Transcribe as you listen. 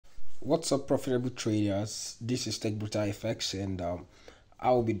What's up, profitable traders? This is Tech Brutal FX, and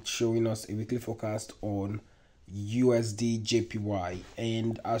I will be showing us a weekly forecast on USDJPY.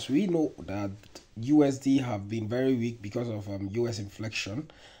 And as we know that USD have been very weak because of US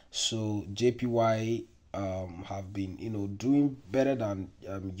inflation, so JPY have been doing better than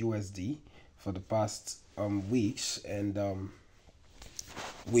USD for the past weeks, and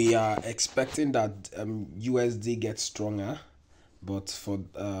we are expecting that USD gets stronger, but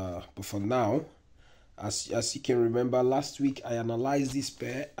for now, as you can remember, last week I analyzed this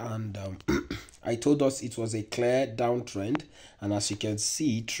pair, and I told us it was a clear downtrend, and as you can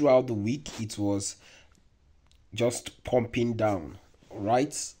see throughout the week it was just pumping down,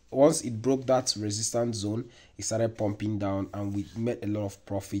 right? Once it broke that resistance zone, it started pumping down, and we made a lot of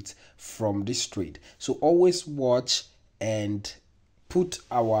profit from this trade. So always watch and put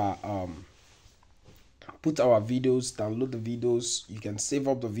our videos, download the videos. You can save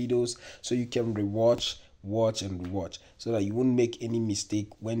up the videos so you can rewatch, watch and rewatch, so that you won't make any mistake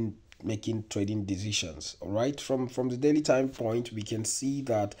when making trading decisions. All right, from the daily time point, we can see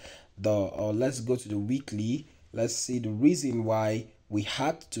that let's go to the weekly. Let's see the reason why we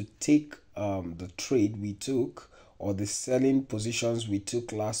had to take the trade we took, or the selling positions we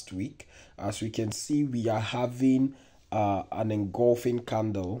took last week. As we can see, we are having an engulfing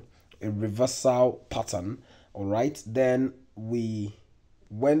candle, a reversal pattern. All right, then we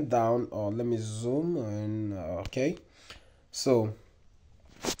went down, or let me zoom in. Okay, so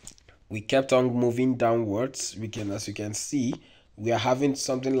we kept on moving downwards. As you can see, we are having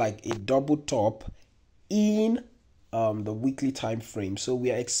something like a double top in the weekly time frame. So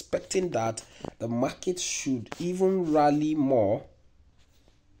we are expecting that the market should even rally more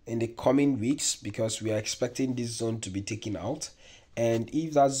in the coming weeks, because we are expecting this zone to be taken out. And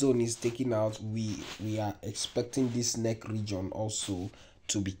if that zone is taken out, we are expecting this neck region also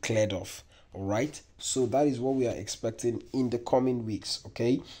to be cleared off. All right, so that is what we are expecting in the coming weeks.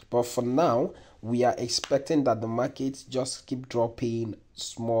 Okay, but for now, we are expecting that the market just keep dropping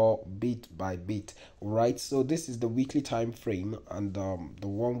small bit by bit. All right, so this is the weekly time frame and the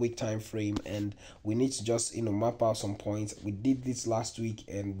 1 week time frame, and we need to just map out some points. We did this last week,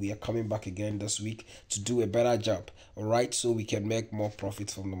 and we are coming back again this week to do a better job. All right, so we can make more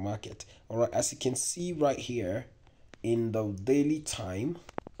profits from the market. All right, as you can see right here in the daily time,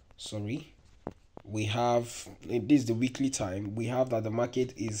 we have, this is the weekly time, we have that the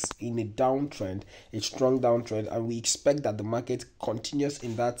market is in a downtrend, a strong downtrend, and we expect that the market continues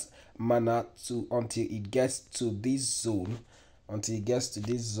in that manner until it gets to this zone. That's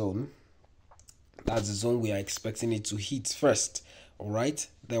the zone we are expecting it to hit first. All right,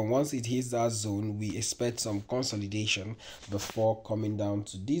 then once it hits that zone, we expect some consolidation before coming down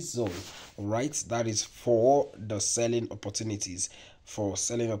to this zone. All right, that is for the selling opportunities. So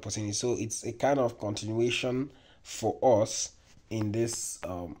it's a kind of continuation for us in this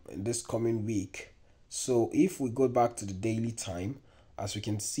coming week. So if we go back to the daily time, as we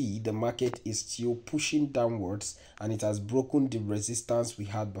can see, the market is still pushing downwards, and it has broken the resistance we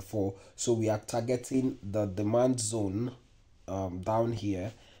had before. So we are targeting the demand zone down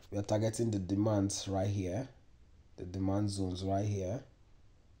here. We are targeting the demands right here, the demand zones right here.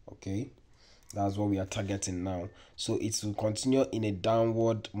 Okay, that's what we are targeting now. So it will continue in a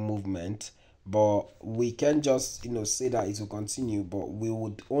downward movement, but we can just say that it will continue, but we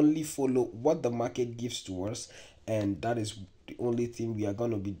would only follow what the market gives to us, and that is the only thing we are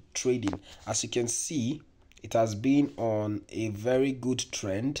going to be trading. As you can see, it has been on a very good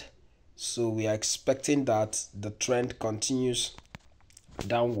trend, so we are expecting that the trend continues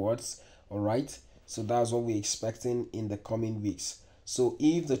downwards. All right, so that's what we're expecting in the coming weeks. So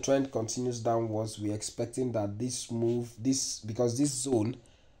if the trend continues downwards, we're expecting that because this zone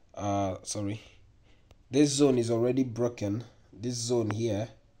this zone is already broken. This zone here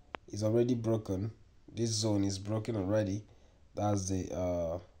is already broken. This zone is broken already. That's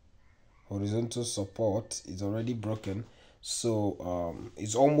the horizontal support is already broken. So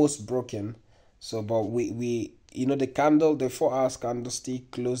it's almost broken. So but we the candle, the 4 hours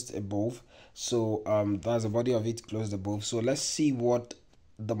candlestick closed above. So that's the body of it closed above. So let's see what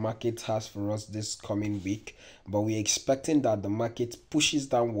the market has for us this coming week, but we're expecting that the market pushes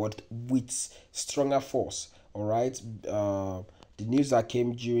downward with stronger force. All right, the news that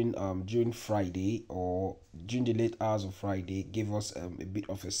came during Friday, or during the late hours of Friday, gave us a bit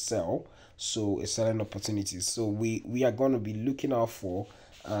of a sell, so a selling opportunity. So we are going to be looking out for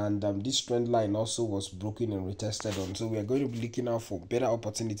and this trend line also was broken and retested on. So we are going to be looking out for better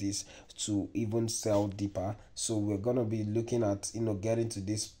opportunities to even sell deeper. So we're going to be looking at, you know, getting to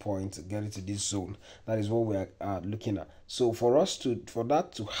this point, getting to this zone. That is what we are looking at. So for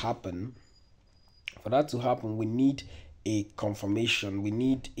that to happen, we need a confirmation. We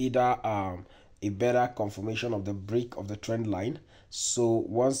need either a better confirmation of the break of the trend line. So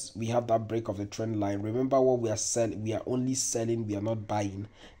once we have that break of the trend line, remember what we are selling, we are only selling, we are not buying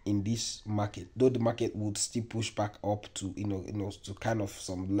in this market, though the market would still push back up to, you know, to kind of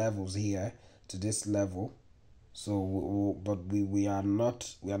some levels here, to this level. So but we are not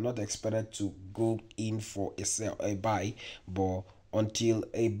expected to go in for a buy, but until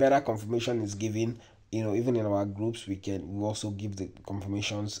a better confirmation is given, you know, even in our groups we also give the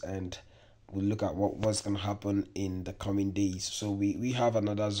confirmations, and we look at what's going to happen in the coming days. So we have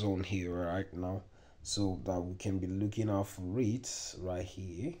another zone here right now, so that we can be looking out for it right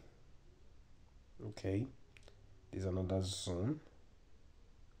here. Okay, there's another zone.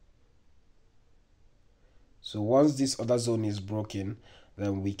 So once this other zone is broken,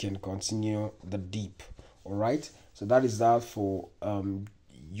 then we can continue the deep. All right, so that is that for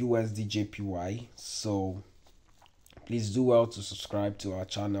USDJPY. So please do well to subscribe to our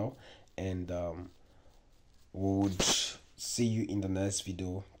channel, and we would see you in the next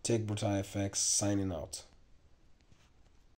video. Take Brutal FX signing out.